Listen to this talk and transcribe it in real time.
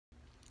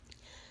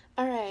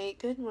Alright,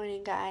 good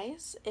morning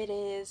guys. It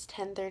is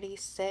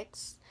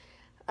 10:36.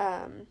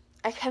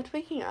 I kept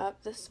waking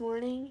up this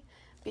morning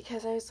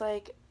because I was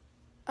like,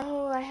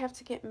 oh, I have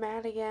to get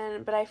mad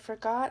again, but I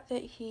forgot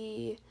that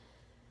he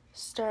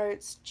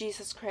starts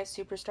Jesus Christ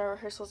Superstar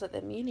rehearsals at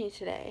the Muni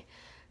today.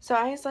 So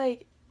I was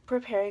like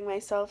preparing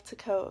myself to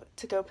go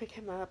pick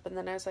him up, and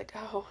then I was like,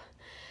 oh,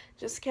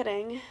 just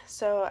kidding.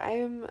 So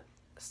I'm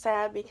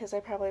sad because I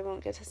probably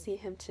won't get to see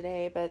him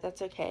today, but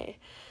that's okay.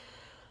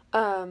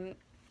 Um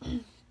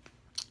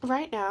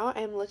Right now,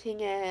 I'm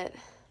looking at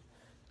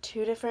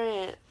two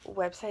different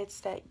websites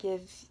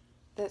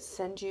that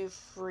send you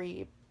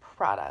free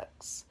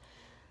products.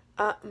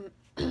 Um,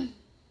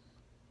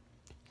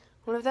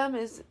 one of them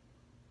is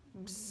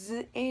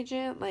Bzz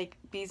Agent, like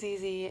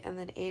BZZ and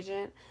then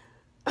Agent,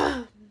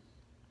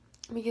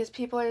 because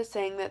people are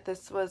saying that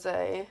this was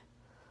a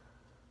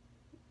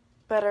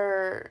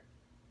better,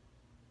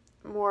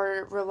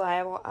 more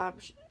reliable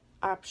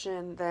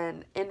option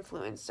than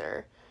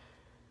Influencer,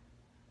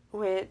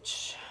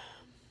 which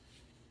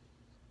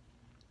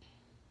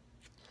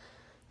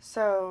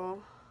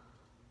so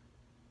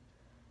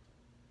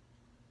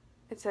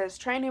it says,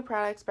 try new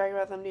products, brag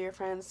about them to your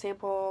friends,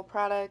 sample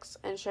products,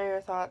 and share your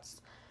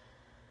thoughts.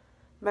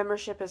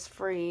 Membership is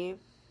free.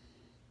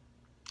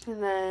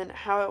 And then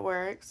how it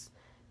works.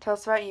 Tell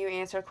us about you,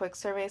 answer a quick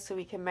survey so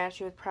we can match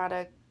you with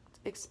product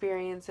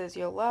experiences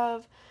you'll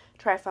love.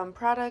 Try fun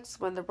products.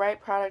 When the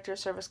right product or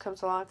service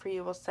comes along for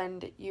you, we'll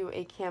send you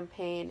a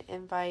campaign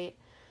invite.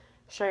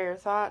 Share your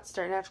thoughts,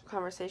 start natural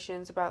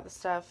conversations about the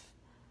stuff,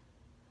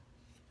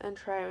 and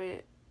try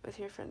it with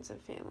your friends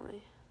and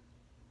family.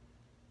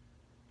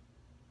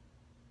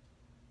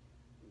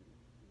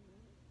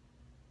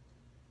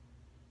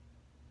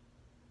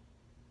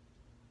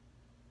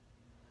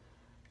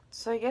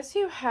 So I guess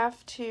you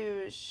have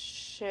to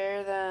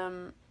share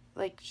them,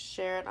 like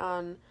share it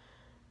on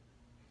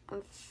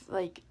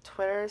like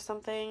Twitter or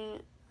something.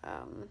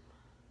 Um,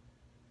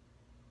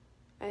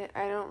 I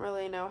don't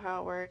really know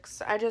how it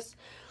works.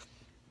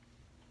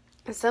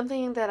 It's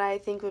something that I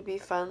think would be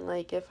fun,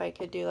 like if I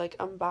could do like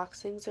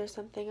unboxings or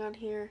something on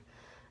here.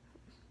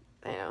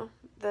 I know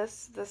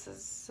this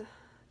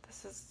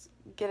is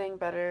getting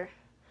better.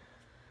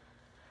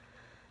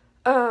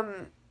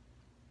 Um,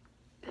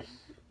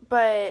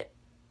 but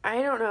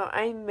I don't know.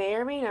 I may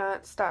or may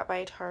not stop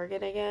by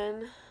Target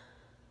again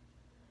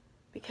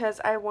because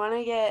I want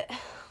to get.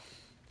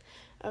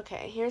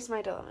 Okay, here's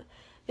my dilemma.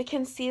 The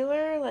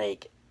concealer,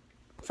 like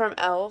from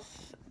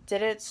e.l.f.,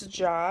 did its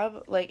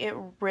job. Like it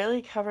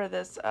really covered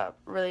this up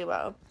really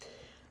well.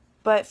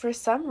 But for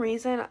some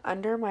reason,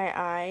 under my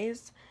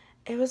eyes,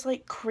 it was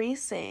like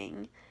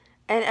creasing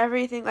and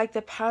everything. Like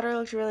the powder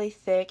looked really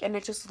thick and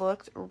it just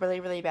looked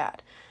really, really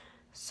bad.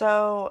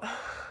 So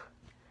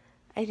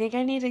I think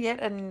I need to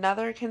get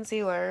another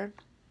concealer.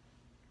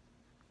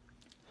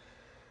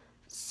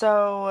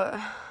 So,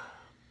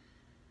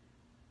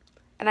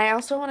 and I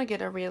also want to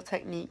get a Real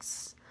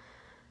Techniques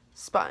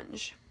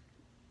sponge.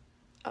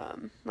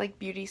 Like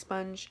beauty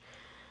sponge.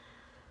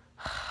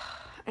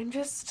 I'm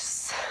just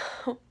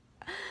so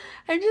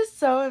I'm just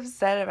so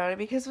upset about it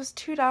because it was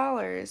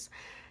 $2,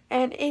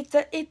 and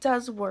it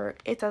does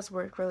work. It does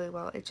work really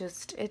well. It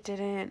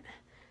didn't,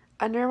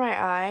 under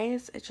my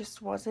eyes. It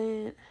just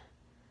wasn't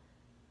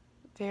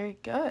very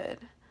good.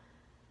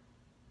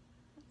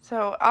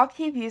 So I'll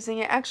keep using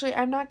it. Actually,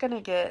 I'm not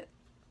gonna get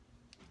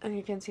a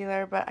new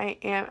concealer, but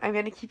I'm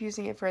gonna keep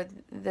using it for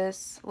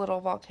this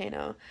little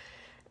volcano,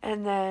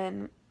 and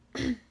then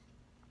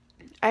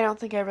I don't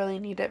think I really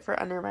need it for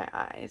under my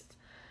eyes.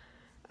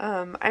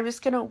 I'm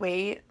just gonna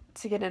wait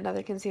to get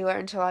another concealer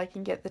until I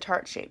can get the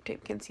Tarte Shape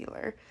Tape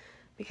concealer,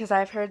 because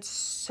I've heard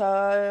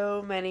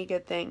so many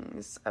good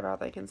things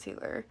about that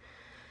concealer.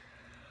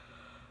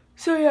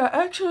 So yeah,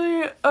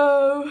 actually,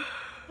 I'm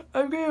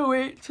gonna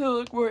wait to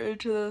look more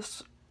into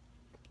this.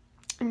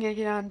 I'm gonna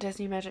get on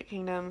Disney Magic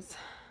Kingdoms,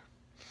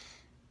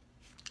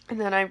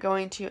 and then I'm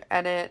going to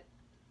edit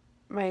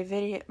my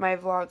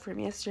vlog from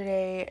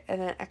yesterday,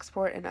 and then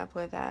export and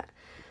upload that.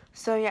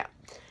 So yeah,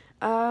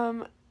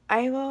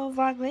 I will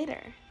vlog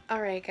later.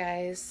 Alright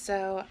guys,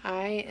 so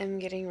I am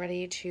getting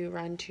ready to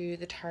run to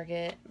the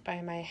Target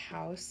by my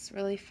house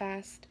really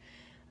fast.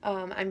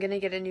 I'm gonna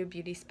get a new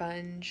beauty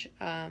sponge,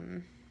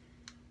 and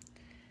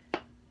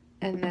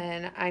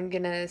then I'm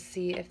gonna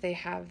see if they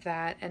have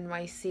that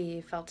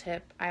NYC felt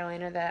tip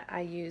eyeliner that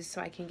I use so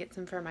I can get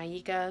some for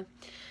Maika.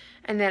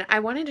 And then I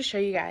wanted to show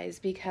you guys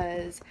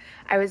because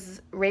I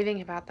was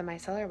raving about the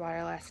micellar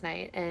water last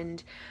night,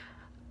 and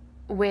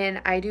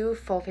when I do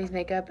full face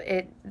makeup,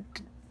 it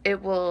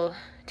will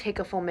take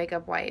a full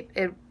makeup wipe.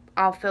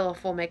 I'll fill a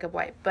full makeup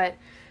wipe, but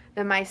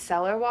the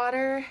micellar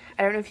water,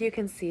 I don't know if you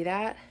can see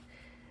that.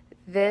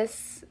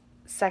 This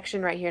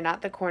section right here,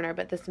 not the corner,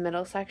 but this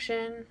middle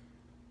section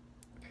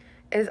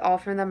is all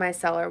from the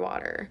micellar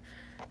water.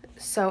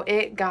 So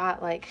it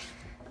got like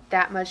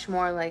that much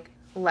more like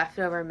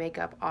leftover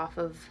makeup off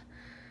of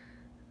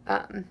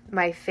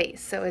my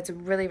face. So it's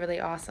really, really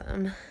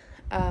awesome.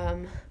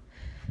 I'm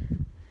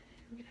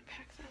gonna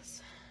pack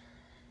this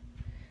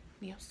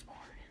Neosporin.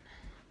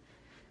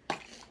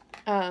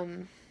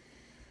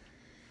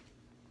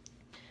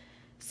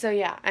 So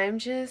yeah, I'm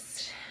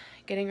just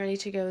getting ready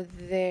to go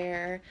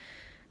there.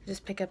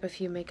 Just pick up a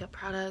few makeup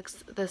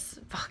products. This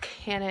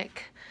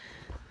volcanic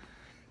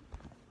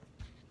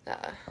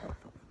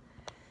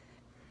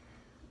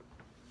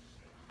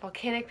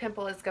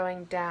pimple is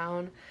going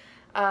down.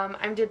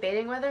 I'm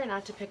debating whether or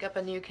not to pick up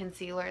a new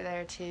concealer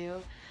there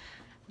too,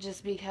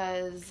 just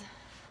because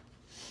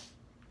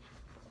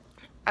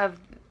of,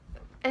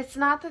 it's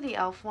not that the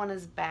e.l.f. one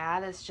is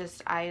bad, it's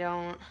just I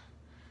don't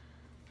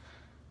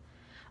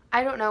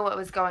know what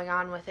was going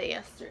on with it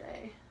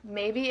yesterday.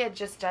 Maybe it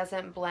just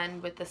doesn't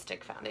blend with the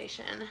stick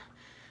foundation.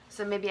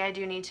 So maybe I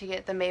do need to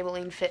get the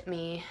Maybelline Fit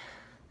Me.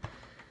 I'm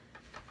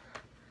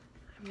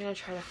going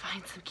to try to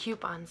find some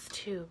coupons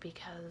too,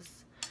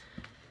 because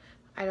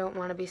I don't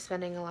want to be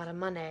spending a lot of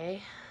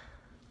money.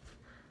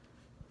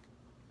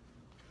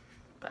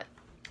 But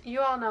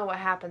you all know what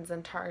happens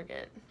in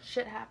Target.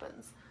 Shit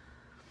happens.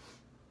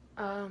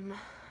 Okay.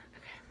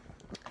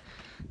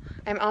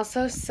 I'm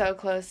also so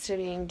close to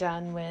being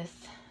done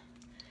with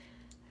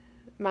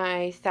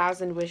my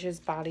 1000 Wishes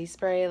body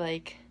spray.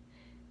 Like,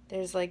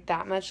 there's like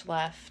that much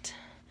left,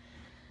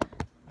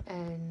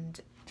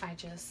 and I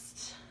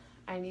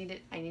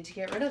need to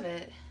get rid of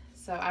it.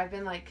 So I've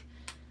been like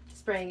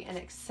spraying an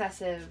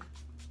excessive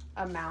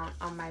amount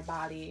on my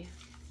body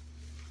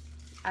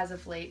as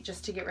of late,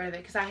 just to get rid of it,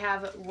 because I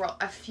have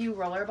a few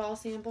rollerball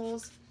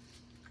samples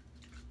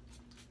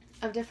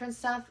of different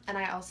stuff, and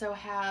I also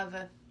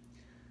have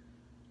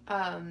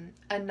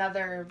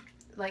another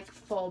like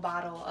full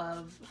bottle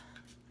of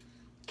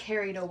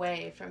Carried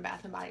Away from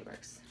Bath and Body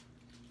Works.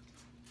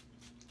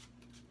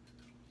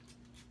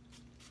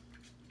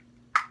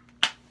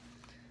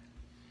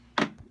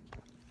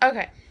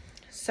 Okay,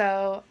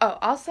 so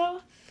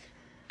also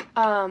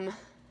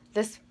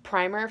this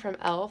primer from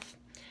e.l.f.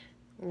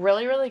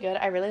 really good.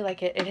 I really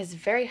like it. It is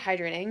very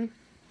hydrating.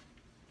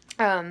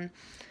 I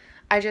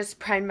just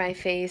primed my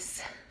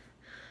face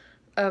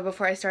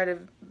before I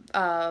started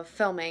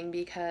filming,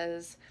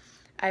 because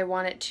I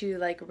want it to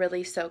like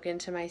really soak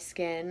into my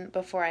skin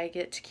before I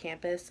get to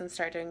campus and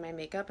start doing my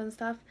makeup and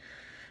stuff.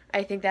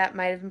 I think that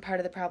might have been part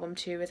of the problem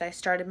too, is I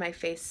started my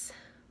face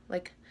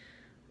like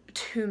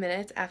 2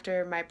 minutes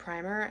after my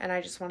primer, and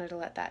I just wanted to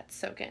let that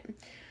soak in.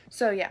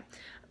 So yeah,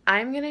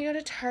 I'm gonna go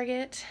to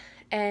Target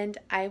and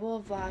I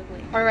will vlog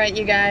later. Alright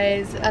you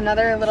guys,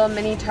 another little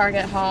mini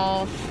Target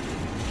haul.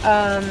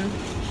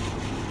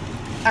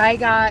 I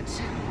got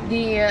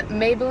the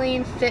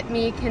Maybelline Fit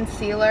Me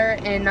concealer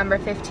in number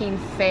 15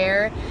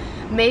 Fair.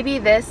 Maybe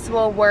this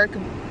will work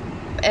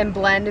and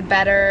blend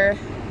better,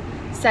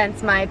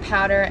 since my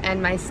powder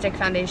and my stick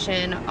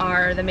foundation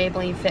are the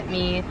Maybelline Fit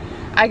Me.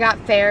 I got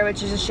Fair,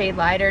 which is a shade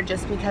lighter,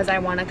 just because I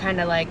want to kind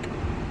of like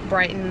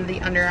brighten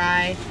the under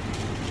eye.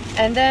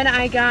 And then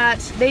I got,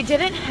 they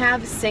didn't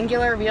have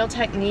Singular Real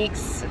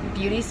Techniques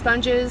beauty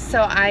sponges,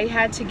 so I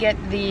had to get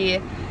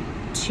the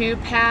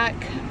 2-pack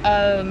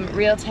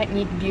Real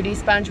Technique beauty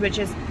sponge, which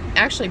is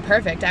actually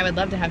perfect. I would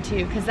love to have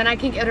 2, because then I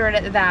can get rid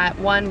of that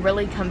one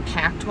really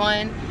compact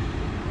one.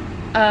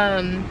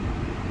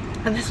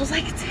 And this was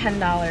like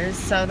 $10,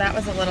 so that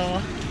was a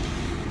little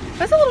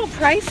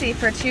pricey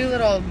for 2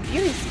 little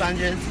beauty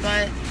sponges,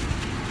 but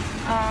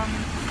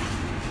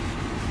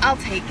I'll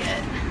take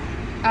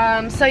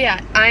it. So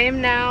yeah, I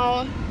am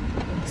now,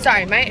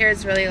 sorry, my ear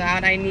is really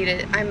loud. I need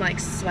it. I'm like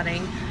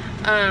sweating.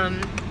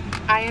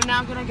 I am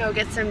now gonna go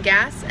get some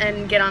gas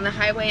and get on the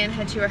highway and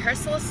head to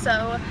rehearsal,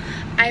 so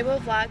I will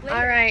vlog later.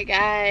 Alright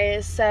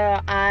guys, so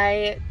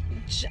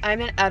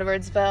I'm in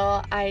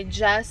Edwardsville. I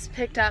just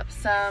picked up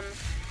some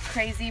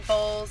crazy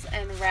bowls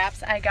and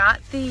wraps. I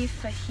got the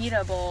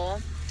fajita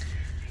bowl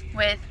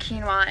with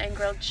quinoa and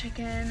grilled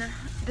chicken.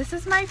 This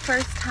is my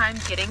first time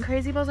getting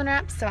crazy bowls and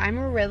wraps, so I'm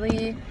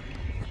really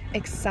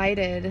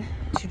excited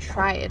to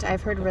try it.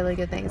 I've heard really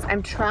good things.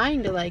 I'm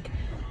trying to like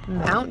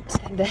mount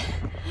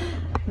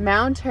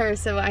her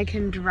so I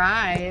can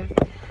drive.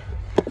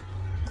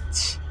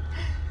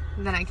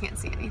 Then I can't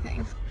see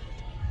anything.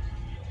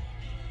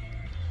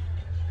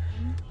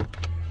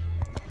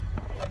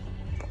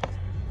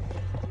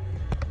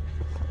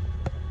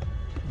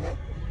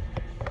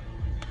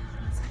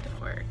 That's not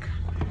gonna work.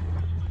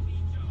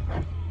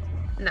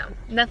 No,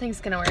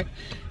 nothing's gonna work.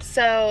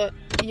 So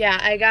yeah,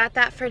 I got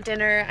that for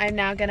dinner. I'm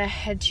now gonna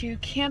head to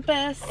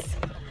campus.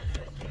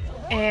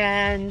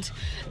 And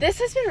this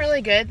has been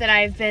really good that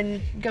I've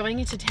been going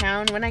into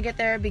town when I get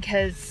there,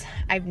 because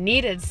I've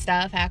needed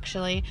stuff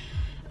actually.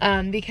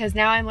 Because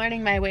now I'm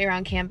learning my way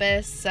around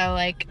campus, so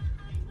like,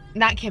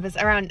 not campus,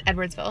 around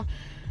Edwardsville,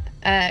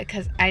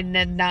 because I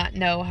did not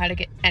know how to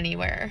get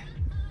anywhere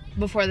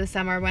before the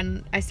summer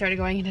when I started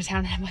going into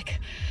town, and I'm like,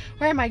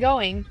 where am I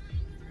going?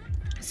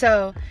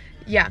 So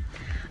yeah,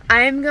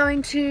 I'm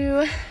going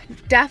to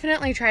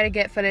definitely try to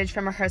get footage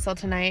from rehearsal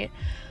tonight,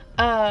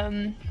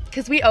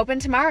 because we open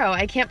tomorrow.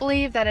 I can't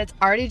believe that it's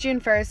already June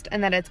 1st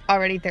and that it's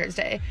already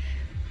Thursday.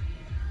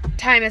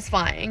 Time is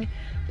flying.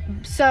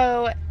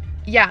 So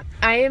yeah,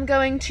 I am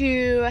going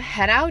to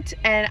head out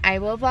and I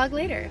will vlog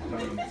later.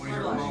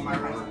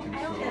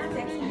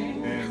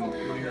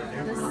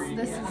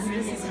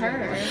 This is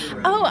her.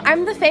 Oh,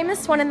 I'm the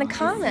famous one in the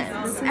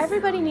comments.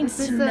 Everybody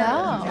needs to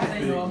know.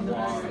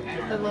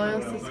 The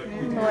loyal subscriber.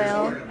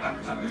 Loyal.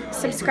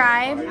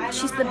 Subscribe.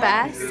 She's the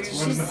best.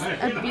 She's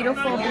a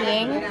beautiful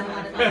being.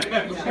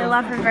 I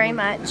love her very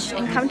much.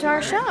 And come to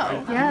our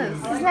show. Yes.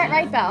 Isn't that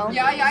right, Belle?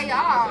 Yeah. Yeah,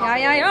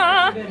 yeah,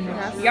 yeah.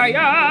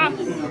 Yes.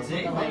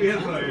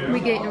 Yeah, We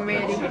getting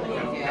ready.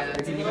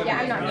 yeah.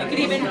 I'm not. You could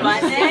even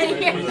button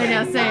it. I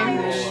know,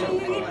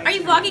 same. Are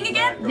you vlogging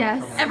again?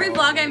 Yes. Every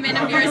vlog I'm in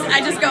of yours,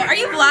 I just go, are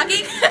you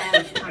vlogging?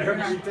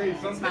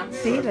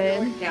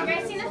 David. You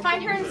guys need to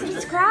find her and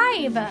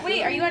subscribe.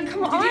 Wait, are you on?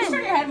 Come Did you just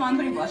turn your head while I'm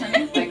putting blush on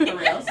you? Like for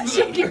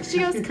reals? She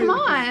goes, come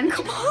on.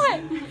 Come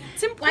on.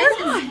 It's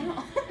important.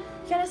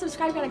 You gotta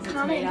subscribe, you gotta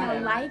comment, you gotta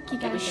like, you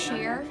gotta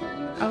share.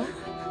 Oh.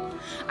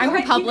 I'm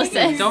her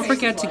publicist. Don't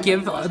forget to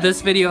give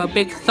this video a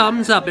big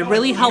thumbs up. It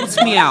really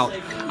helps me out.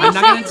 I'm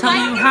not going to tell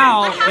you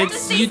how.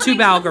 It's YouTube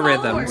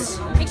algorithms.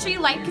 Make sure you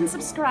like and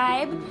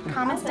subscribe.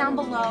 Comments down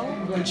below.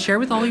 And share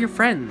with all your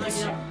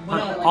friends on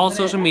all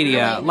social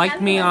media.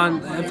 Like me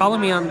on, follow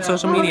me on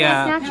social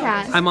media.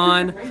 Snapchat. I'm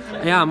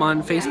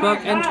on Facebook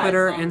and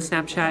Twitter and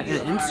Snapchat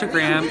and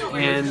Instagram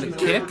and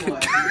Kik.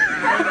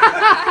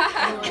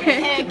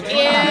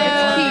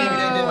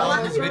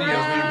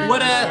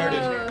 What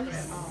up?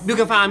 You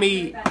can find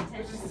me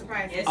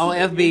on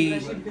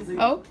FB,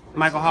 Oh.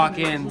 Michael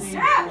Hawkins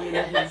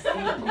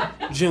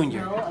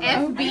Jr.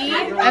 FB.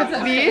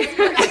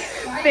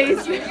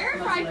 Facebook.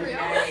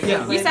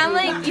 Yeah. You sound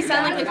like the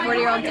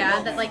 40-year-old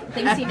dad that like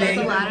thinks he knows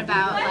a lot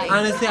about like.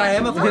 Honestly, I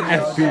am a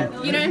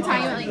FB. You know what I'm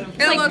talking about? Like,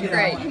 It looked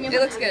great. It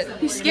looks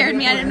good. you scared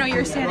me. I didn't know you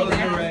were standing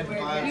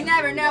there. You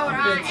never know where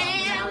I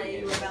am.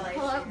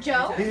 Hello,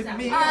 Joe.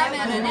 I'm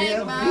an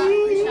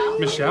enigma.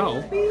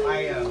 Michelle.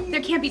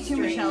 There can't be two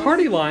Michelles.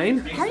 Party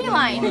line. Party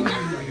line.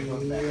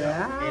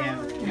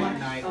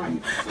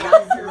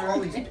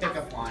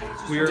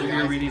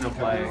 We're reading a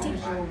play.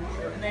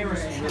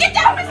 Get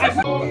down,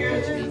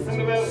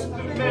 Mr.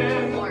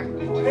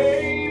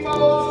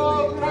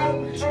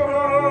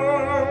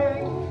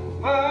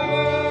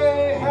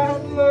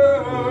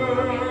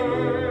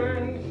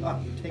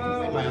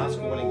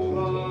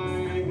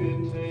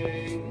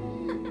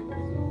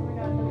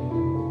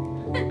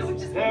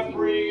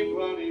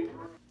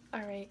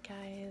 Alright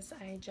guys,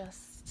 I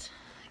just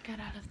got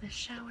out of the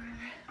shower.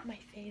 My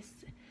face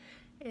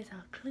is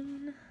all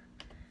clean.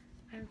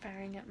 I'm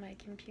firing up my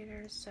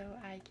computer so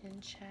I can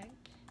check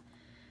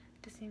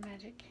Disney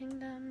Magic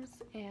Kingdoms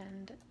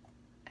and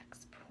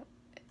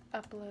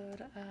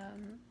upload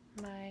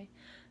my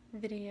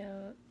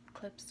video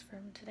clips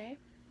from today.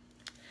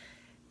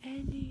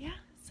 And yeah,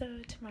 so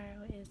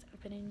tomorrow is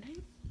opening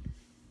night.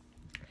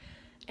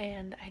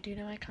 And I do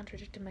know I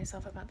contradicted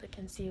myself about the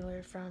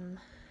concealer from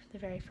the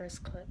very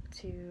first clip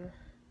to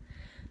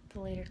the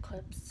later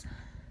clips.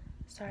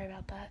 Sorry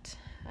about that.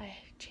 I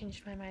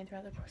changed my mind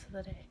throughout the course of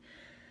the day.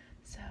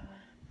 So,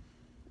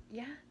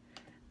 yeah,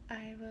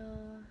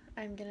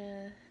 I'm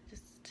gonna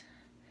just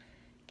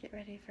get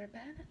ready for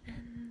bed,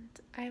 and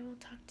I will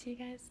talk to you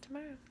guys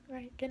tomorrow.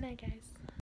 Alright, good night, guys.